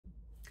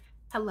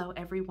Hello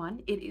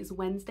everyone, it is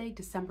Wednesday,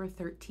 December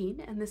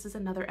 13, and this is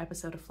another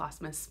episode of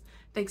Flossmas.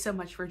 Thanks so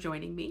much for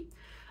joining me.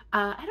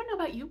 I don't know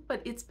about you,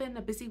 but it's been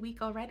a busy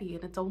week already,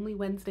 and it's only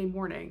Wednesday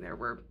morning. There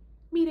were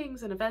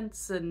meetings and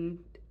events and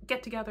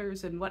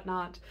get-togethers and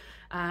whatnot.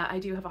 I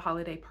do have a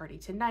holiday party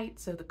tonight,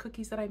 so the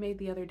cookies that I made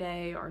the other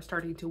day are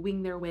starting to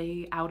wing their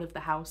way out of the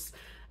house.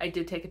 I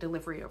did take a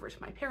delivery over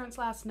to my parents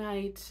last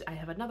night. I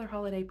have another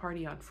holiday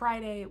party on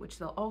Friday, which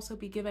they'll also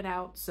be given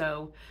out,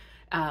 so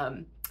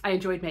I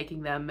enjoyed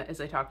making them,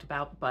 as I talked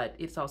about, but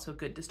it's also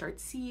good to start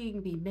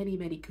seeing the many,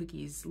 many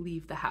cookies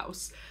leave the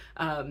house.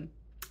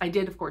 I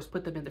did, of course,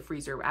 put them in the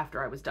freezer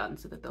after I was done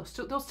so that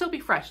they'll still be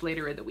fresh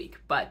later in the week,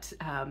 but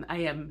I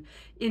am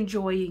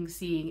enjoying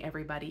seeing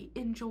everybody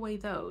enjoy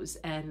those.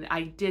 And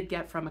I did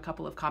get from a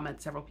couple of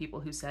comments, several people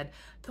who said,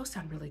 those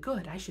sound really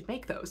good, I should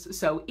make those.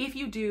 So if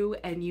you do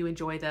and you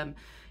enjoy them,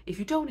 if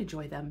you don't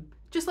enjoy them,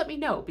 just let me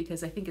know,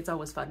 because I think it's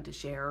always fun to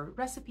share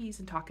recipes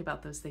and talk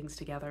about those things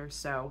together.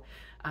 So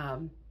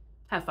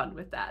have fun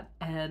with that.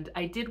 And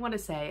I did want to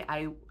say,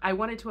 I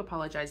wanted to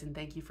apologize and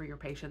thank you for your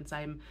patience.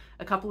 I'm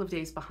a couple of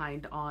days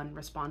behind on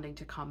responding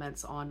to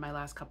comments on my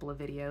last couple of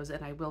videos,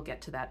 and I will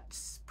get to that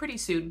pretty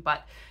soon,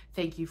 but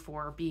thank you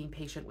for being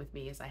patient with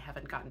me, as I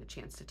haven't gotten a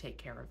chance to take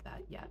care of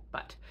that yet,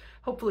 but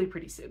hopefully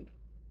pretty soon.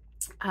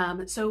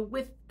 So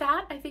with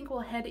that, I think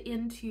we'll head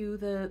into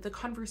the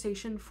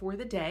conversation for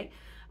the day.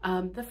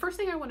 The first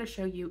thing I want to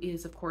show you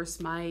is, of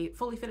course, my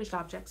fully finished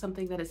object,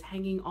 something that is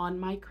hanging on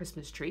my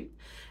Christmas tree.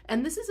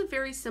 And this is a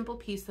very simple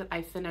piece that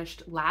I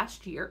finished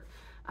last year.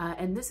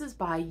 And this is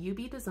by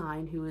UB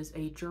Design, who is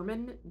a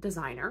German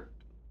designer.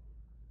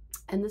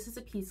 And this is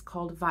a piece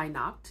called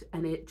Weihnacht,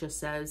 and it just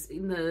says,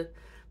 in the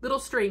little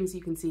strings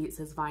you can see it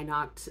says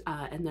Weihnacht,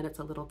 and then it's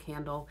a little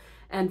candle.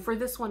 And for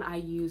this one I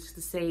used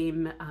the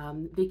same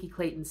Vicky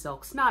Clayton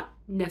silks, not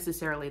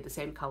necessarily the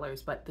same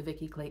colors, but the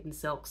Vicky Clayton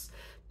silks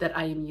that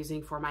I am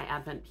using for my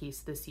Advent piece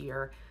this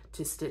year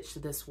to stitch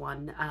this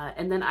one.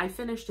 And then I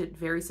finished it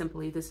very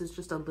simply. This is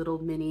just a little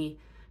mini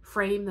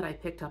frame that I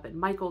picked up at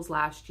Michael's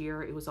last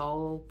year. It was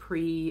all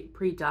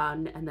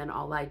pre-done, and then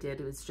all I did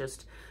was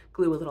just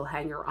glue a little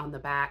hanger on the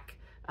back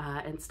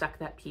and stuck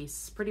that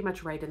piece pretty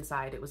much right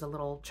inside. It was a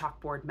little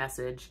chalkboard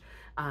message.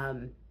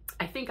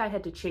 I think I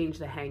had to change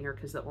the hanger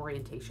because the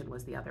orientation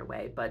was the other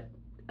way, but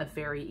a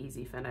very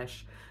easy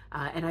finish.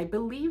 And I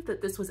believe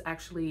that this was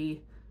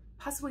actually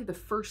possibly the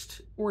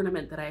first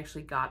ornament that I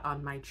actually got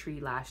on my tree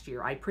last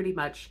year. I pretty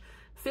much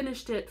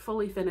finished it,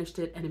 fully finished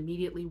it, and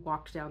immediately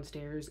walked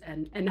downstairs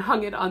and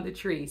hung it on the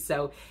tree.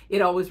 So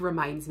it always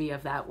reminds me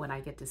of that when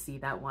I get to see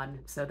that one.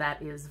 So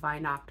that is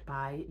Weihnacht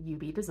by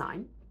UB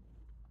Design.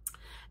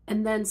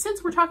 And then,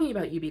 since we're talking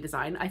about UB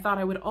Design, I thought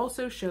I would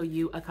also show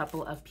you a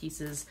couple of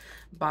pieces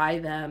by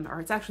them, or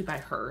it's actually by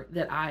her,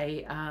 that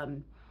I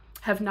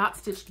have not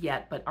stitched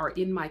yet, but are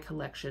in my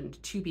collection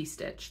to be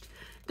stitched.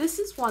 This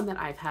is one that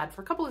I've had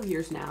for a couple of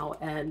years now,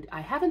 and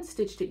I haven't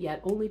stitched it yet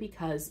only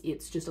because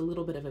it's just a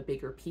little bit of a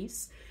bigger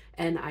piece,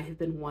 and I have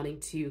been wanting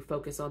to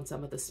focus on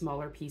some of the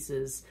smaller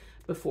pieces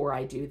before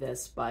I do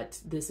this, but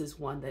this is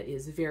one that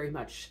is very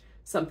much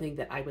something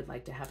that I would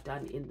like to have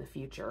done in the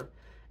future.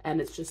 And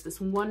it's just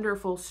this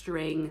wonderful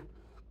string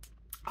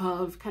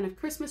of kind of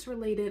Christmas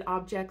related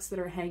objects that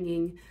are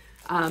hanging.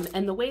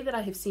 And the way that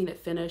I have seen it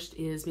finished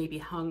is maybe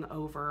hung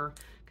over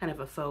kind of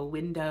a faux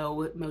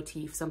window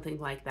motif, something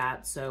like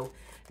that. So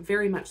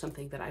very much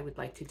something that I would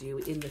like to do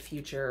in the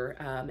future.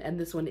 And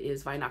this one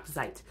is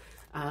Weihnachtszeit.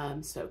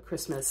 So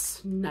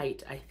Christmas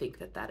night, I think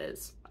that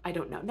is. I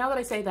don't know. Now that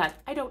I say that,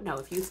 I don't know.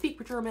 If you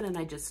speak German and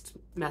I just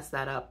messed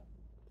that up,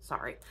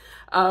 sorry.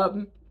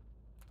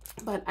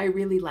 But I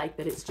really like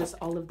that it's just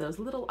all of those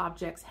little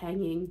objects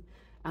hanging.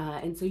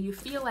 And so you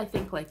feel, I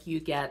think, like you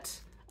get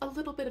a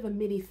little bit of a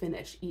mini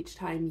finish each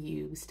time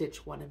you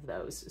stitch one of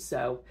those.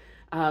 So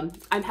I'm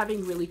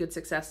having really good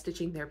success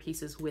stitching their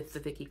pieces with the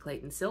Vicky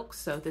Clayton silks.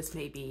 So this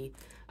may be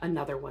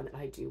another one that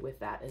I do with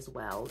that as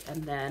well.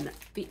 And then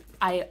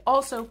I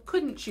also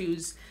couldn't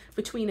choose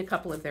between a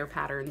couple of their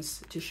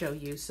patterns to show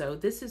you. So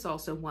this is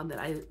also one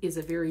that is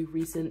a very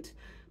recent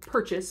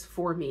purchase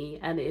for me,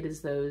 and it is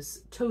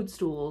those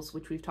toadstools,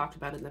 which we've talked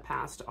about in the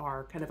past,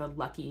 are kind of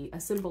a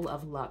symbol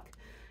of luck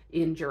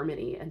in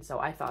Germany. And so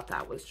I thought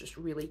that was just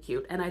really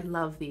cute. And I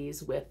love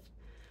these with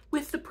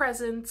the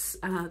presents,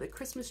 the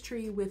Christmas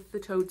tree with the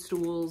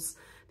toadstools,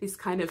 these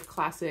kind of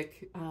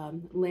classic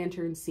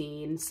lantern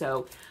scene.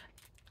 So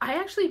I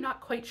actually am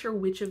not quite sure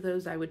which of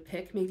those I would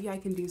pick. Maybe I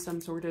can do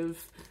some sort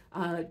of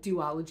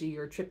duology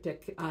or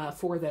triptych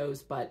for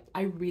those, but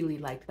I really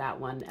liked that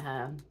one,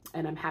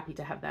 and I'm happy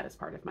to have that as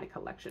part of my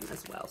collection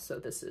as well. So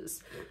this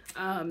is,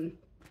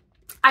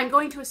 I'm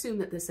going to assume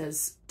that this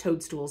says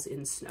toadstools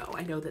in snow.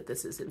 I know that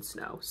this is in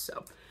snow,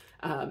 so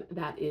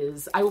that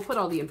is, I will put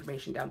all the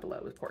information down below,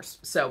 of course.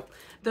 So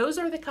those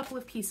are the couple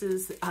of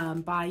pieces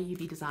by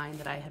UB Design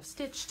that I have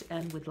stitched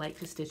and would like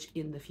to stitch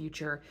in the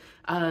future.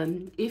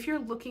 If you're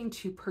looking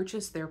to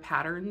purchase their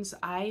patterns,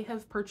 I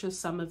have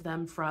purchased some of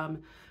them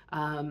from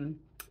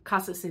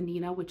Casa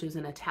Sandina, which is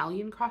an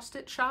Italian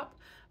cross-stitch shop.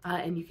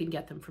 and you can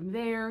get them from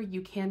there.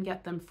 You can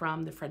get them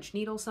from the French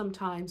Needle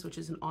sometimes, which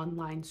is an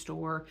online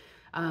store.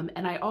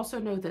 And I also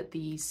know that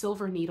the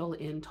Silver Needle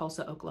in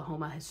Tulsa,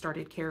 Oklahoma has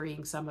started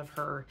carrying some of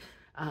her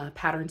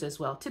patterns as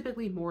well.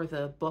 Typically more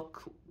the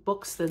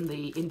books than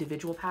the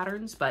individual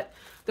patterns, but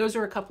those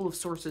are a couple of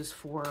sources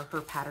for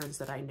her patterns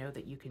that I know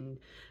that you can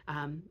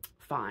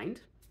find.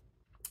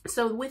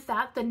 So with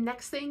that, the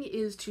next thing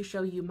is to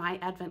show you my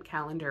advent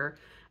calendar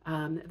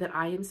that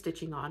I am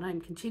stitching on. I'm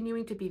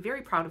continuing to be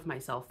very proud of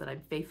myself that I'm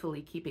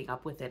faithfully keeping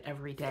up with it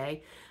every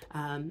day.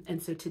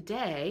 And so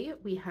today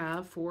we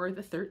have, for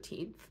the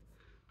 13th,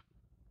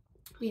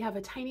 we have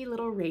a tiny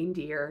little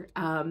reindeer.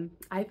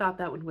 I thought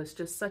that one was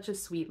just such a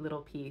sweet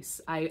little piece.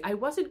 I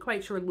wasn't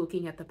quite sure,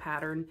 looking at the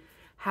pattern,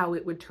 how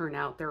it would turn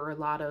out. There are a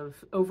lot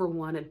of over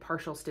one and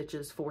partial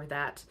stitches for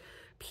that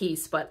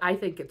piece, but I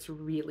think it's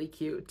really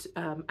cute.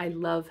 I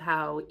love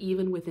how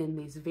even within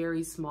these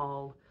very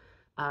small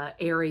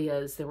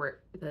areas,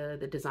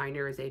 the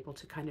designer is able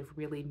to kind of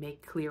really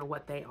make clear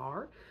what they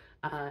are.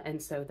 And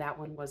so that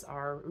one was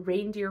our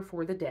reindeer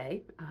for the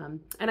day.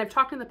 And I've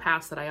talked in the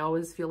past that I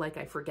always feel like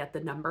I forget the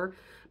number.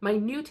 My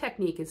new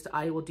technique is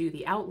I will do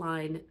the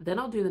outline, then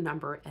I'll do the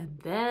number, and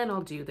then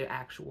I'll do the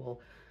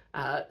actual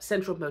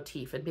central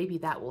motif, and maybe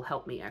that will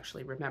help me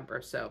actually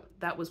remember. So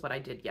that was what I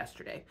did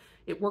yesterday.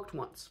 It worked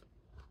once.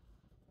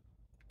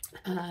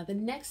 The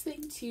next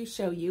thing to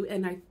show you,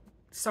 and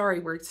sorry,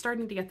 we're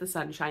starting to get the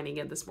sun shining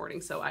in this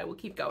morning, so I will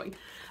keep going.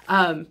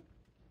 The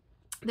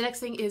next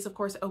thing is, of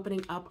course,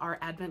 opening up our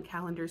advent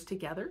calendars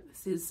together.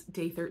 This is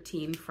day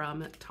 13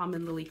 from Tom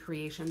and Lily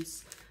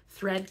Creations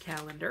thread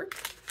calendar.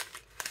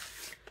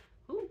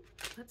 Ooh,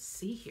 let's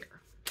see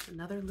here.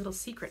 Another little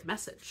secret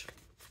message.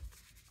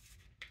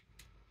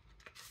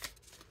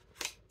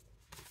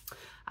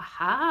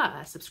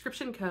 Aha, a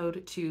subscription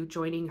code to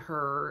joining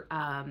her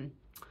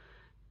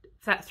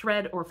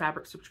thread or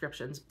fabric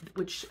subscriptions,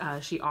 which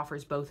she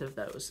offers both of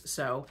those.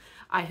 So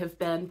I have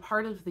been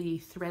part of the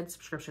thread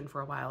subscription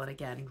for a while, and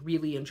again,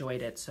 really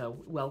enjoyed it. So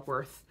well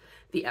worth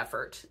the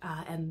effort.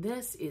 And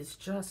this is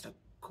just a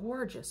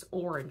gorgeous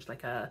orange,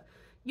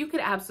 you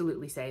could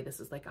absolutely say this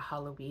is like a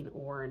Halloween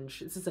orange.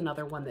 This is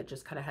another one that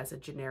just kind of has a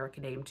generic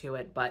name to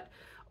it, but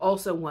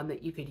also one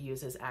that you could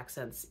use as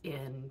accents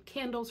in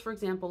candles, for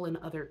example, and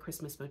other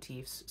Christmas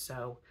motifs.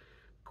 So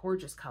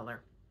gorgeous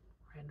color,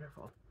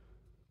 wonderful.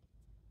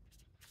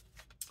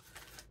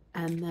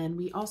 And then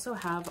we also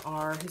have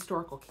our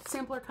historical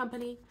sampler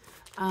company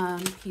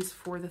piece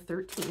for the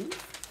 13th.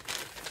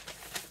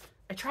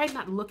 I tried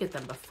not to look at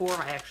them before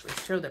I actually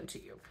show them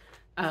to you.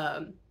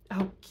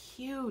 Oh,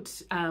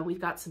 cute.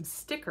 We've got some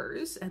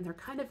stickers, and they're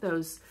kind of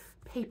those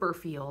paper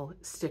feel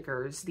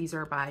stickers. These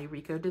are by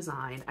Rico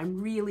Design.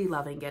 I'm really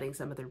loving getting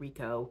some of the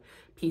Rico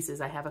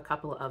pieces. I have a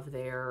couple of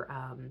their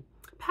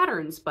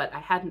patterns, but I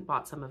hadn't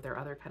bought some of their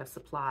other kind of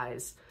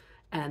supplies.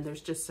 And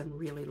there's just some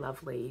really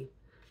lovely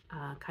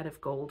kind of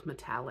gold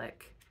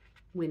metallic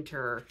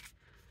winter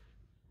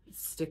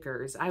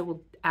stickers. I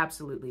will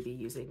absolutely be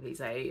using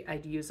these.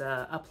 I'd use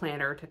a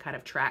planner to kind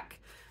of track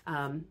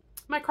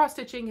my cross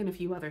stitching and a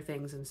few other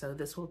things, and so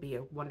this will be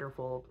a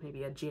wonderful,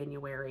 maybe a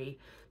January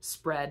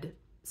spread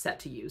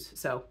set to use.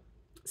 So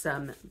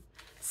some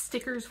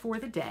stickers for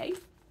the day.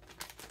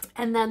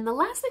 And then the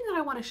last thing that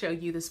I want to show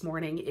you this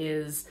morning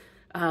is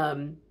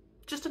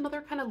just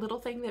another kind of little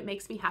thing that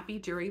makes me happy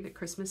during the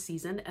Christmas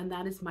season, and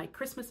that is my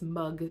Christmas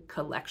mug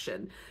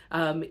collection.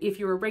 If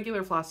you're a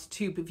regular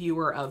FlossTube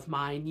viewer of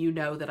mine, you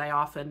know that I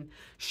often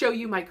show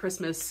you my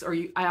Christmas,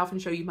 I often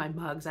show you my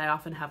mugs. I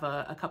often have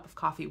a cup of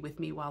coffee with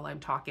me while I'm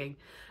talking,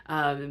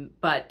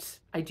 but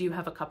I do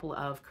have a couple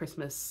of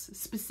Christmas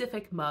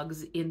specific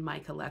mugs in my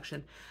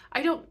collection.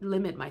 I don't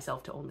limit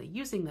myself to only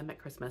using them at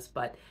Christmas,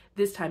 but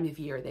this time of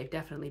year, they've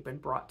definitely been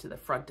brought to the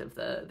front of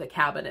the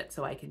cabinet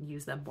so I can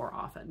use them more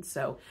often.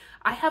 So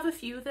I have a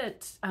few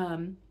that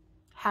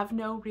have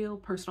no real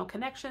personal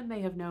connection.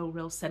 They have no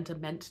real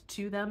sentiment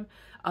to them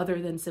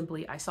other than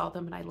simply I saw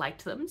them and I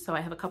liked them. So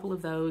I have a couple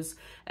of those,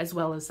 as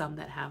well as some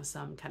that have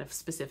some kind of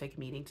specific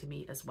meaning to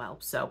me as well.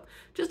 So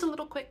just a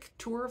little quick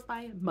tour of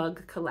my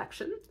mug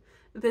collection.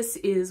 This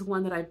is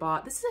one that I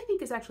bought. This is, I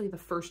think, is actually the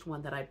first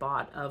one that I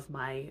bought of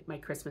my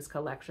Christmas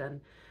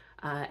collection.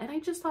 And I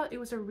just thought it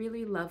was a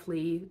really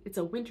lovely, it's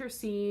a winter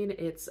scene.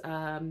 It's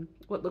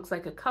what looks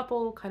like a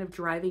couple kind of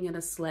driving in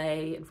a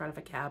sleigh in front of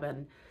a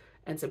cabin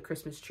and some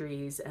Christmas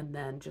trees, and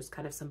then just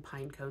kind of some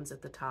pine cones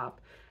at the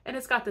top. And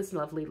it's got this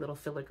lovely little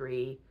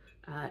filigree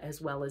as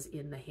well as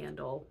in the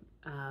handle.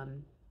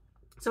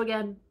 So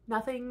again,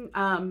 nothing,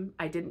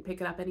 I didn't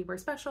pick it up anywhere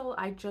special.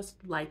 I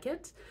just like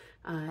it.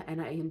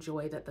 And I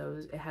enjoy that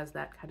it has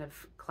that kind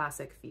of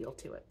classic feel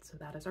to it. So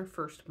that is our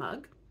first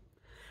mug.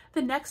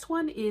 The next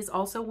one is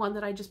also one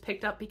that I just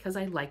picked up because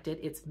I liked it.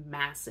 It's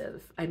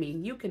massive. I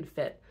mean, you can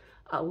fit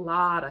a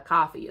lot of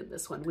coffee in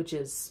this one, which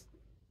is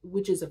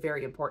a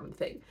very important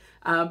thing.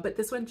 But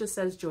this one just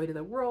says Joy to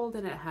the World,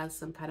 and it has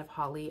some kind of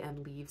holly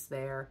and leaves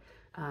there.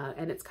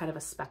 And it's kind of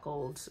a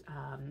speckled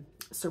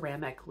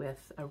ceramic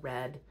with a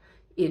red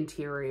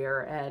interior.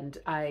 And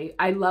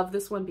I love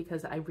this one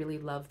because I really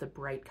love the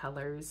bright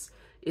colors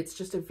It's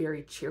just a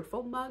very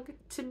cheerful mug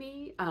to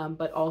me,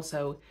 but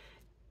also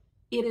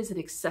it is an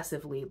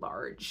excessively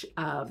large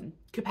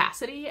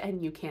capacity,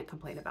 and you can't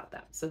complain about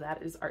that. So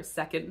that is our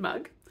second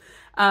mug.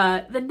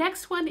 The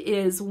next one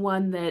is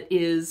one that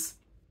is,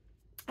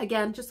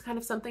 again, just kind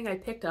of something I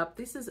picked up.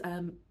 This is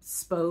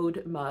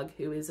Spode mug,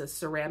 who is a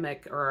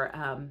ceramic, or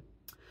am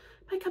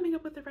I coming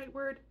up with the right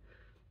word?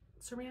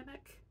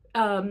 Ceramic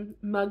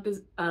mug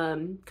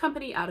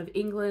company out of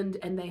England,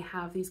 and they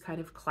have these kind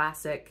of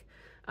classic,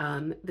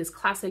 this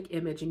classic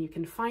image, and you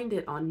can find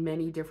it on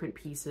many different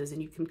pieces,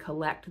 and you can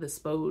collect the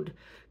Spode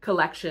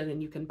collection,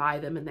 and you can buy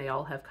them, and they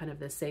all have kind of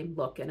the same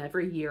look. And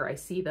every year I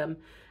see them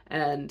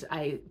and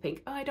I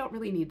think, oh, I don't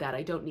really need that.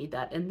 I don't need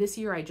that. And this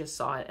year I just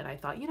saw it and I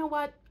thought, you know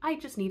what? I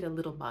just need a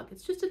little mug.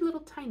 It's just a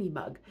little tiny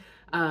mug.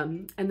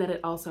 And then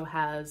it also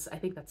has, I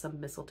think that's some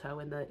mistletoe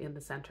in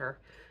the center.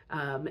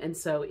 And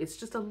so it's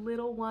just a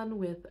little one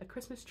with a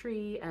Christmas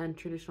tree and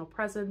traditional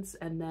presents,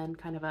 and then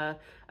kind of a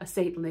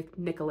Saint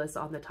Nicholas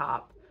on the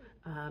top.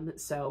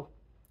 So,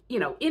 you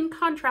know, in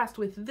contrast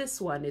with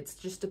this one, it's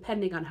just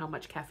depending on how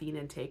much caffeine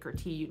intake or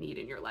tea you need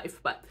in your life.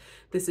 But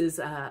this is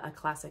a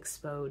classic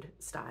Spode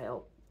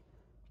style.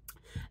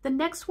 The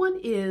next one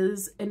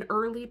is an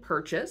early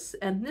purchase,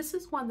 and this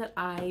is one that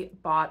I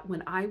bought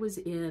when I was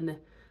in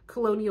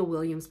Colonial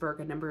Williamsburg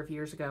a number of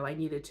years ago. I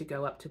needed to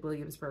go up to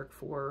Williamsburg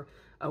for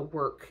a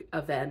work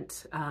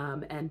event,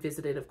 and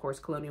visited, of course,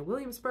 Colonial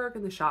Williamsburg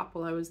and the shop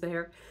while I was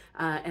there.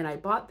 And I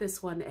bought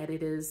this one, and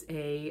it is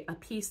a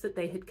piece that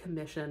they had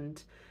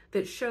commissioned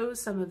that shows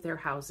some of their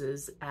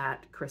houses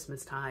at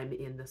Christmas time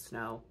in the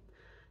snow.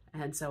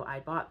 And so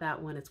I bought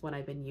that one. It's one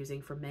I've been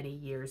using for many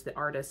years. The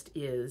artist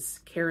is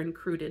Karen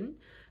Cruden.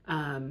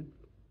 And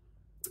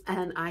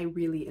I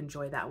really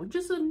enjoy that one.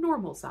 Just a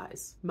normal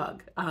size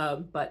mug.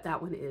 But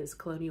that one is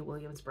Colonial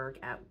Williamsburg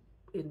at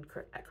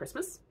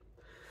Christmas.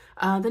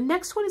 The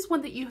next one is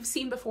one that you have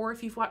seen before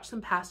if you've watched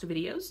some past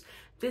videos.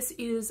 This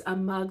is a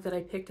mug that I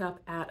picked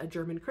up at a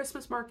German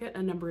Christmas market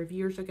a number of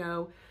years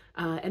ago.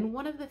 And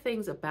one of the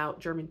things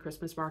about German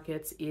Christmas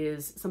markets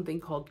is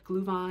something called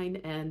Glühwein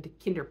and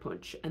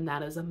Kinderpunsch, and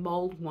that is a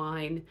mulled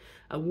wine,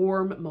 a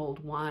warm mulled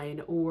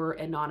wine, or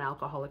a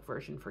non-alcoholic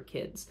version for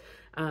kids.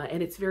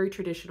 And it's very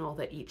traditional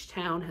that each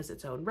town has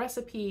its own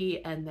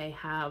recipe, and they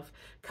have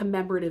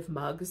commemorative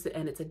mugs,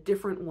 and it's a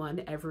different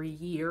one every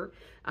year.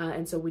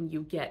 And so when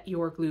you get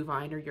your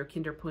Glühwein or your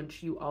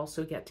Kinderpunsch, you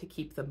also get to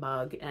keep the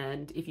mug.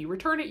 And if you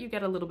return it, you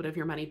get a little bit of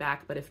your money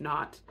back, but if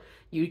not,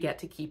 you get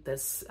to keep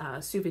this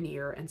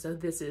souvenir. And so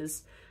this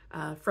is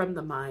from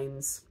the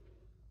Mainz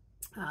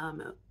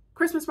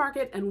Christmas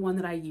market, and one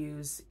that I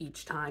use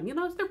each time. You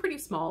know, they're pretty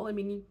small. I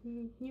mean,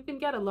 you can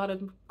get a lot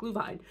of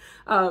Glühwein,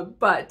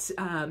 but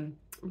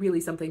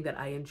really something that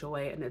I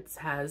enjoy. And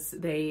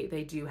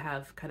they do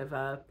have kind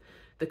of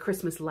the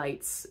Christmas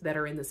lights that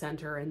are in the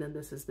center, and then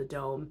this is the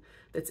dome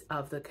that's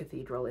of the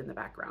cathedral in the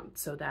background.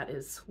 So that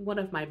is one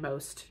of my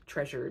most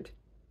treasured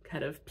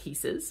kind of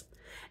pieces.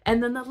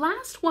 And then the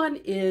last one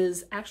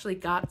is actually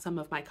got some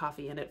of my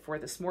coffee in it for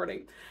this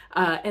morning.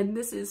 And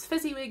this is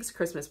Fezziwig's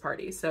Christmas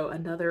Party. So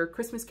another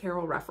Christmas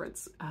Carol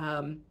reference.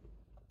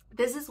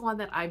 This is one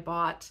that I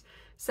bought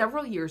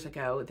several years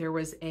ago. There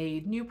was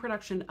a new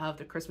production of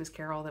The Christmas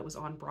Carol that was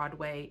on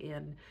Broadway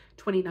in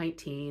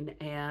 2019,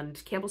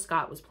 and Campbell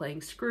Scott was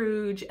playing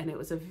Scrooge, and it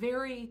was a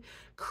very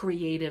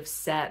creative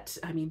set.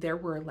 I mean, there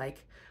were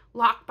like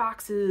lock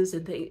boxes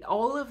and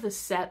all of the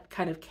set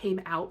kind of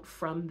came out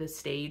from the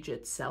stage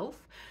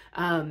itself.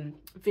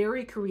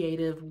 Very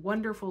creative,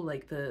 wonderful.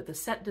 Like the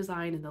set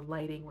design and the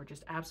lighting were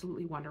just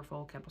absolutely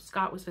wonderful. Campbell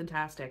Scott was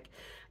fantastic.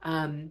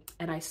 And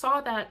I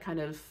saw that kind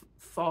of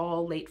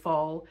late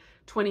fall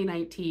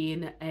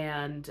 2019,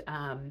 and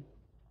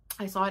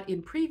I saw it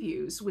in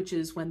previews, which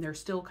is when they're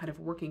still kind of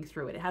working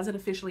through it. It hasn't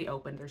officially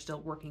opened. They're still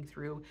working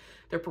through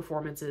their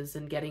performances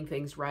and getting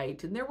things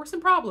right. And there were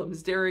some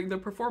problems during the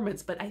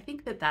performance, but I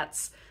think that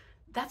that's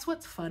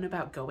what's fun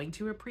about going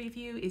to a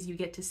preview, is you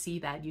get to see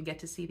that. You get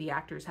to see the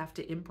actors have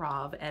to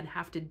improv and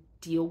have to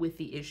deal with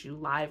the issue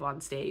live on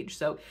stage.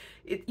 So,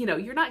 you know,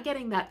 you're not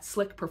getting that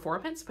slick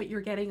performance, but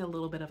you're getting a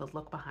little bit of a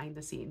look behind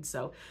the scenes.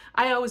 So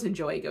I always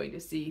enjoy going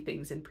to see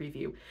things in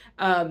preview.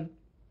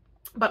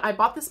 But I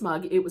bought this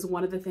mug. It was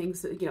one of the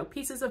things that, you know,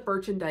 pieces of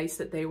merchandise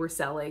that they were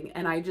selling.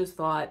 And I just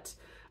thought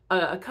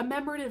a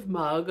commemorative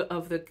mug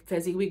of the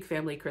Fezziwig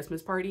family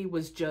Christmas party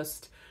was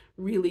just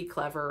really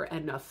clever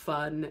and a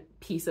fun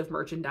piece of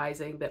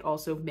merchandising that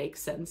also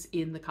makes sense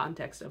in the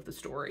context of the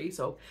story.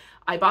 So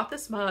I bought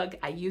this mug,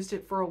 I used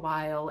it for a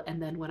while, and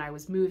then when I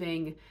was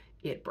moving,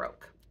 it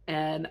broke.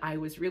 And I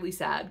was really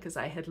sad because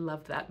I had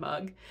loved that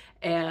mug.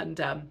 And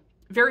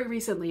very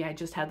recently, I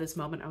just had this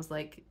moment. I was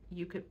like,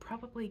 you could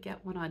probably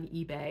get one on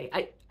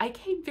eBay. I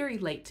came very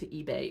late to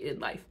eBay in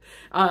life.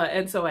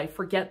 And so I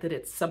forget that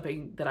it's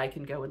something that I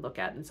can go and look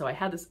at. And so I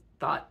had this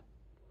thought,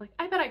 like,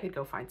 I bet I could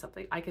go find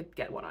something. I could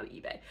get one on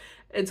eBay.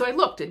 And so I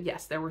looked, and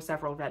yes, there were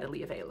several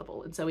readily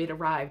available. And so it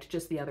arrived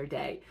just the other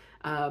day.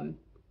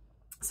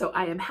 So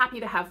I am happy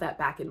to have that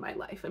back in my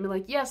life. I mean,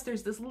 like, yes,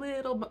 there's this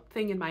little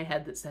thing in my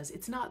head that says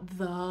it's not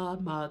the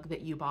mug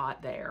that you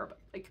bought there, but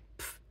like,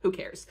 pff, who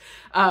cares?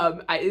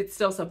 It's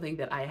still something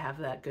that I have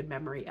that good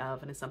memory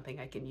of, and it's something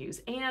I can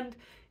use, and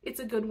it's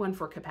a good one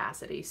for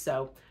capacity.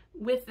 So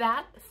with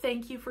that,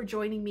 thank you for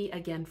joining me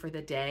again for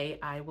the day.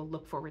 I will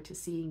look forward to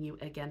seeing you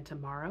again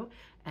tomorrow,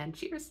 and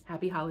cheers.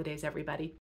 Happy holidays, everybody.